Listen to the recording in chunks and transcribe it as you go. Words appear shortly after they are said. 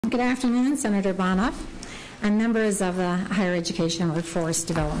Good afternoon, Senator Bonoff and members of the Higher Education and Workforce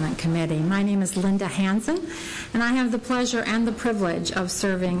Development Committee. My name is Linda Hanson, and I have the pleasure and the privilege of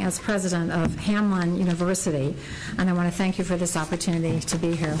serving as president of Hamline University, and I want to thank you for this opportunity to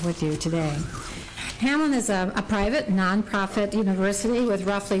be here with you today. Hamline is a private, nonprofit university with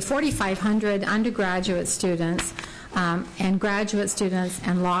roughly 4,500 undergraduate students and graduate students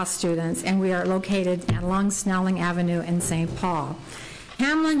and law students, and we are located along Snelling Avenue in St. Paul.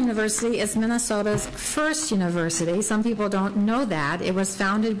 Hamline University is Minnesota's first university. Some people don't know that. It was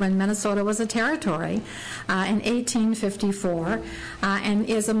founded when Minnesota was a territory in 1854 and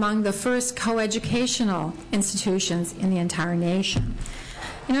is among the first coeducational institutions in the entire nation.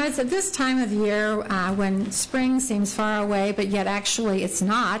 You know, it's at this time of year when spring seems far away, but yet actually it's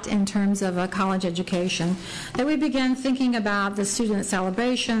not in terms of a college education, that we begin thinking about the student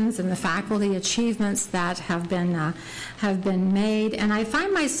celebrations and the faculty achievements that have been made. And I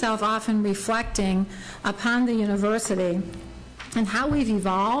find myself often reflecting upon the university and how we've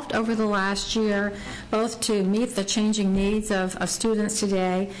evolved over the last year, both to meet the changing needs of students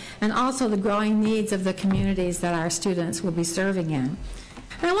today and also the growing needs of the communities that our students will be serving in.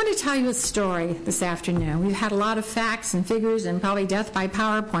 And I want to tell you a story this afternoon. We've had a lot of facts and figures and probably death by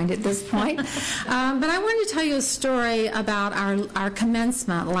PowerPoint at this point. But I want to tell you a story about our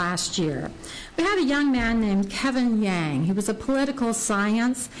commencement last year. We had a young man named Kevin Yang. He was a political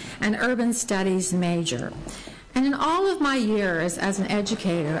science and urban studies major. And in all of my years as an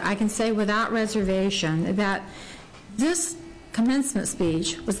educator, I can say without reservation that this commencement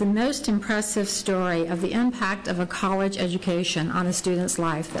speech was the most impressive story of the impact of a college education on a student's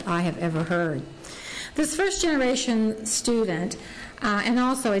life that I have ever heard. This first-generation student and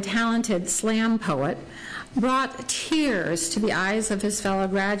also a talented slam poet brought tears to the eyes of his fellow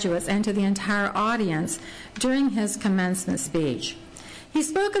graduates and to the entire audience during his commencement speech. He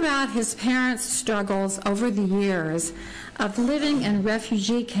spoke about his parents' struggles over the years of living in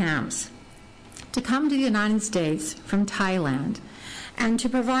refugee camps to come to the United States from Thailand and to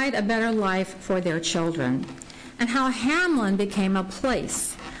provide a better life for their children, and how Hamline became a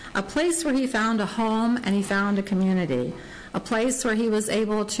place where he found a home and he found a community, a place where he was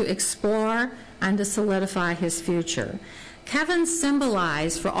able to explore and to solidify his future. Kevin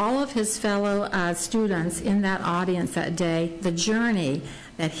symbolized for all of his fellow students in that audience that day the journey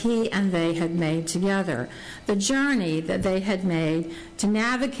that he and they had made together, the journey that they had made to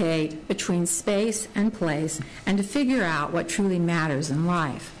navigate between space and place and to figure out what truly matters in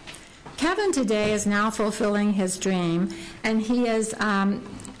life. Kevin today is now fulfilling his dream, and he is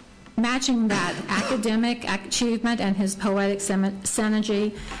matching that academic achievement and his poetic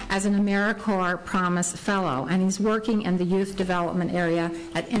synergy as an AmeriCorps Promise Fellow, and he's working in the youth development area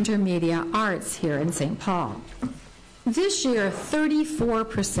at Intermedia Arts here in St. Paul. This year,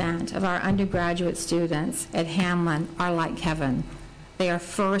 34% of our undergraduate students at Hamline are like Kevin. They are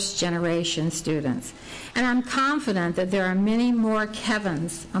first-generation students, and I'm confident that there are many more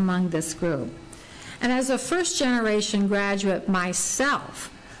Kevins among this group. And as a first-generation graduate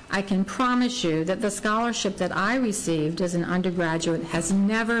myself, I can promise you that the scholarship that I received as an undergraduate has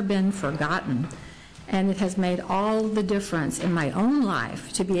never been forgotten, and it has made all the difference in my own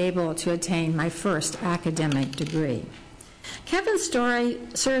life to be able to attain my first academic degree. Kevin's story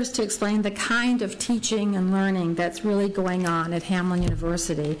serves to explain the kind of teaching and learning that's really going on at Hamline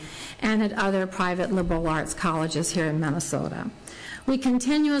University and at other private liberal arts colleges here in Minnesota. We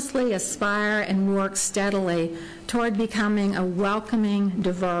continuously aspire and work steadily toward becoming a welcoming,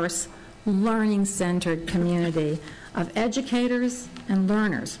 diverse, learning-centered community of educators and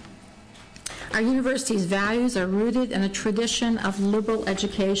learners. Our university's values are rooted in a tradition of liberal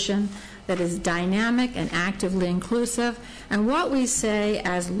education that is dynamic and actively inclusive, and what we say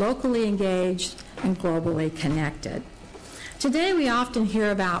as locally engaged and globally connected. Today, we often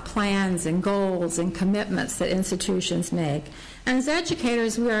hear about plans and goals and commitments that institutions make. And as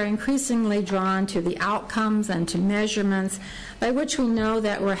educators, we are increasingly drawn to the outcomes and to measurements by which we know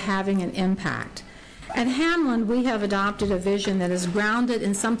that we're having an impact. At Hamline, we have adopted a vision that is grounded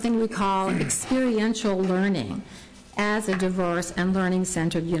in something we call experiential learning as a diverse and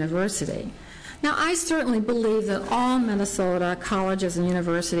learning-centered university. Now, I certainly believe that all Minnesota colleges and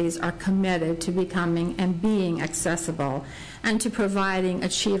universities are committed to becoming and being accessible and to providing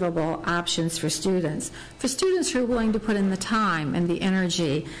achievable options for students who are willing to put in the time and the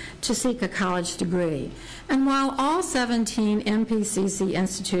energy to seek a college degree. And while all 17 MPCC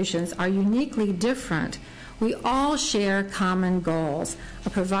institutions are uniquely different, we all share common goals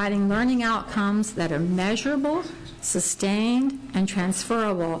of providing learning outcomes that are measurable, sustained, and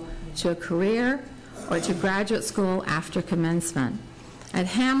transferable to a career or to graduate school after commencement. At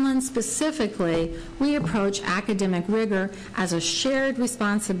Hamline specifically, we approach academic rigor as a shared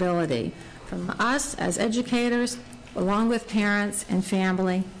responsibility from us as educators, along with parents and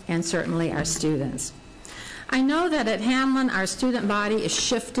family, and certainly our students. I know that at Hamline, our student body is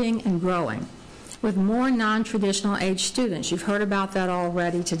shifting and growing with more non-traditional age students. You've heard about that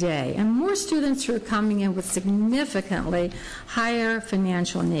already today, and more students who are coming in with significantly higher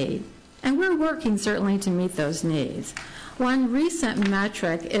financial need. And we're working certainly to meet those needs. One recent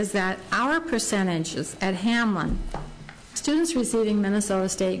metric is that our percentages at Hamline, students receiving Minnesota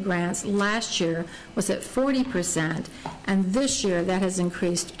State grants last year was at 40%, and this year that has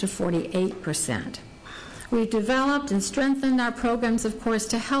increased to 48%. We've developed and strengthened our programs, of course,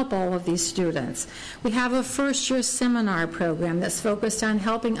 to help all of these students. We have a first-year seminar program that's focused on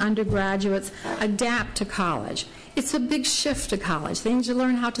helping undergraduates adapt to college. It's a big shift to college. They need to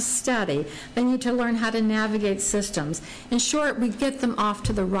learn how to study. They need to learn how to navigate systems. In short, we get them off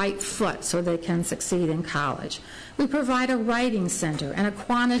to the right foot so they can succeed in college. We provide a writing center and a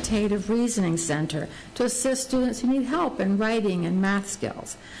quantitative reasoning center to assist students who need help in writing and math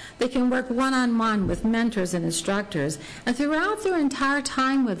skills. They can work one-on-one with mentors and instructors, and throughout their entire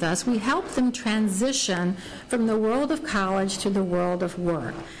time with us, we help them transition from the world of college to the world of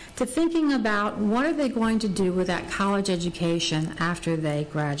work, to thinking about what are they going to do with that college education after they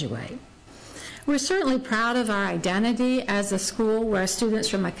graduate. We're certainly proud of our identity as a school where students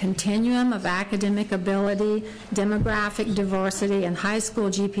from a continuum of academic ability, demographic diversity, and high school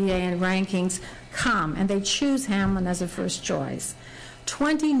GPA and rankings come, and they choose Hamline as a first choice.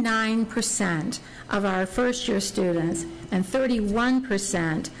 29% of our first-year students and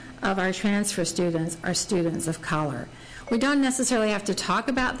 31% of our transfer students are students of color. We don't necessarily have to talk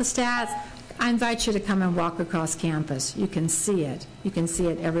about the stats. I invite you to come and walk across campus. You can see it. You can see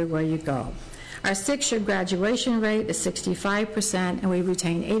it everywhere you go. Our six-year graduation rate is 65%, and we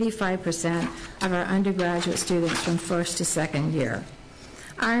retain 85% of our undergraduate students from first to second year.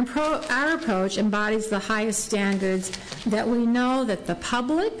 Our approach embodies the highest standards that we know that the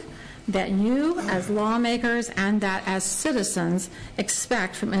public, that you as lawmakers, and that as citizens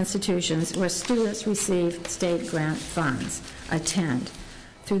expect from institutions where students receive state grant funds. Attend.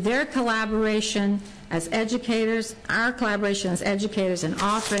 Through their collaboration as educators, our collaboration as educators in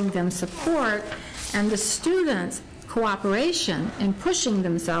offering them support, and the students' cooperation in pushing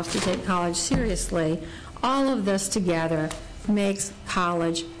themselves to take college seriously, all of this together makes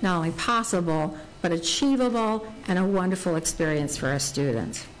college not only possible, but achievable and a wonderful experience for our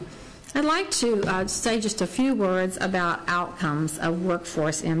students. I'd like to say just a few words about outcomes of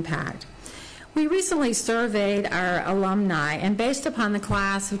workforce impact. We recently surveyed our alumni, and based upon the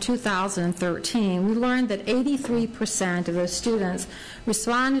class of 2013, we learned that 83% of those students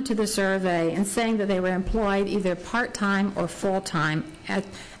responded to the survey and saying that they were employed either part-time or full-time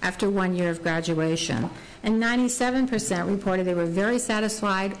after 1 year of graduation. And 97% reported they were very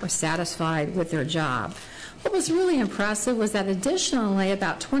satisfied or satisfied with their job. What was really impressive was that additionally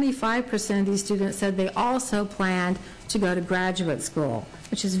about 25% of these students said they also planned to go to graduate school,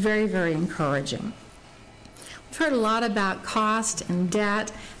 which is very, very encouraging. We've heard a lot about cost and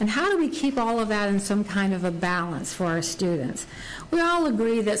debt, and how do we keep all of that in some kind of a balance for our students? We all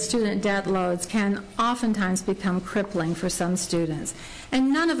agree that student debt loads can oftentimes become crippling for some students,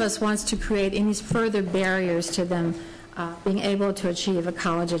 and none of us wants to create any further barriers to them being able to achieve a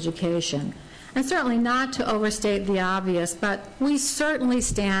college education. And certainly not to overstate the obvious, but we certainly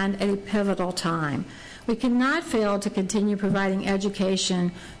stand at a pivotal time. We cannot fail to continue providing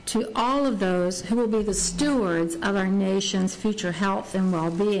education to all of those who will be the stewards of our nation's future health and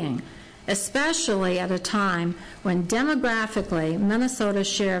well-being, especially at a time when demographically Minnesota's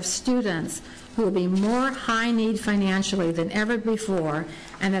share of students who will be more high need financially than ever before,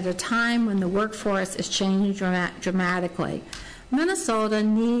 and at a time when the workforce is changing dramatically. Minnesota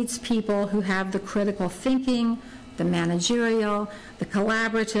needs people who have the critical thinking, the managerial, the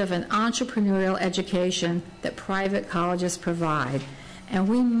collaborative, and entrepreneurial education that private colleges provide. And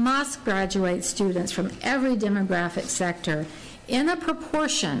we must graduate students from every demographic sector in a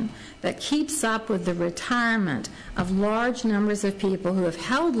proportion that keeps up with the retirement of large numbers of people who have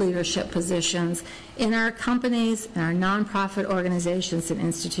held leadership positions in our companies and our nonprofit organizations and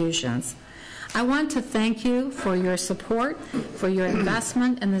institutions. I want to thank you for your support, for your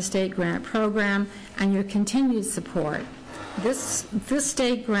investment in the state grant program, and your continued support. This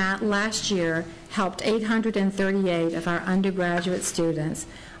state grant last year helped 838 of our undergraduate students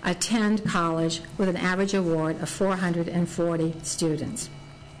attend college with an average award of $440 students.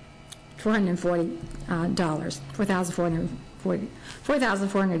 $440,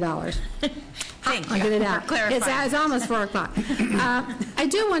 $4,400. Thank you. I'll get it out. Clarifying. It's almost 4 o'clock. I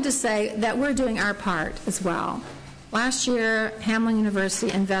do want to say that we're doing our part as well. Last year, Hamline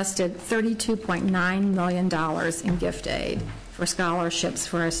University invested $32.9 million in gift aid for scholarships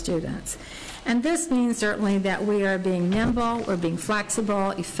for our students. And this means certainly that we are being nimble, we're being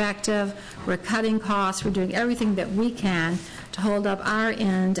flexible, effective, we're cutting costs, we're doing everything that we can to hold up our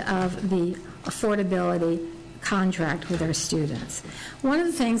end of the affordability contract with our students. One of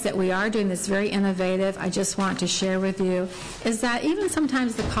the things that we are doing that's very innovative, I just want to share with you, is that even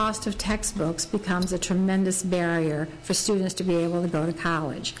sometimes the cost of textbooks becomes a tremendous barrier for students to be able to go to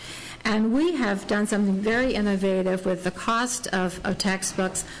college. And we have done something very innovative with the cost of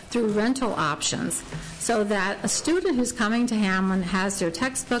textbooks through rental options, so that a student who's coming to Hamline has their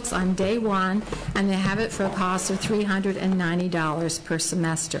textbooks on day one, and they have it for a cost of $390 per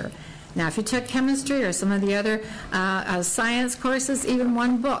semester. Now, if you took chemistry or some of the other science courses, even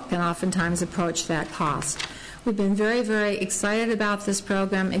one book can oftentimes approach that cost. We've been very, very excited about this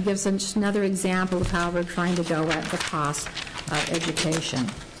program. It gives us just another example of how we're trying to go at the cost of education.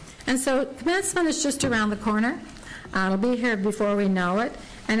 And so commencement is just around the corner. It'll be here before we know it.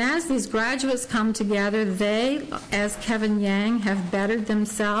 And as these graduates come together, they, as Kevin Yang, have bettered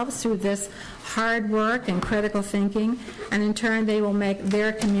themselves through this hard work and critical thinking, and in turn they will make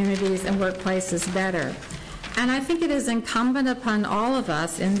their communities and workplaces better. And I think it is incumbent upon all of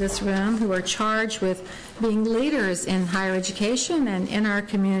us in this room who are charged with being leaders in higher education and in our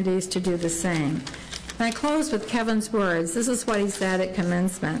communities to do the same. And I close with Kevin's words. This is what he said at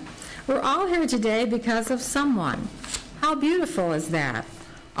commencement. We're all here today because of someone. How beautiful is that?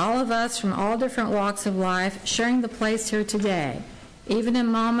 All of us from all different walks of life sharing the place here today. Even in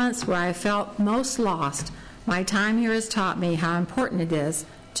moments where I felt most lost, my time here has taught me how important it is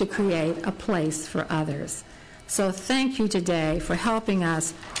to create a place for others. So thank you today for helping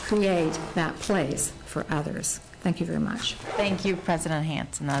us create that place for others. Thank you very much. Thank you, President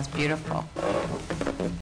Hanson. That was beautiful.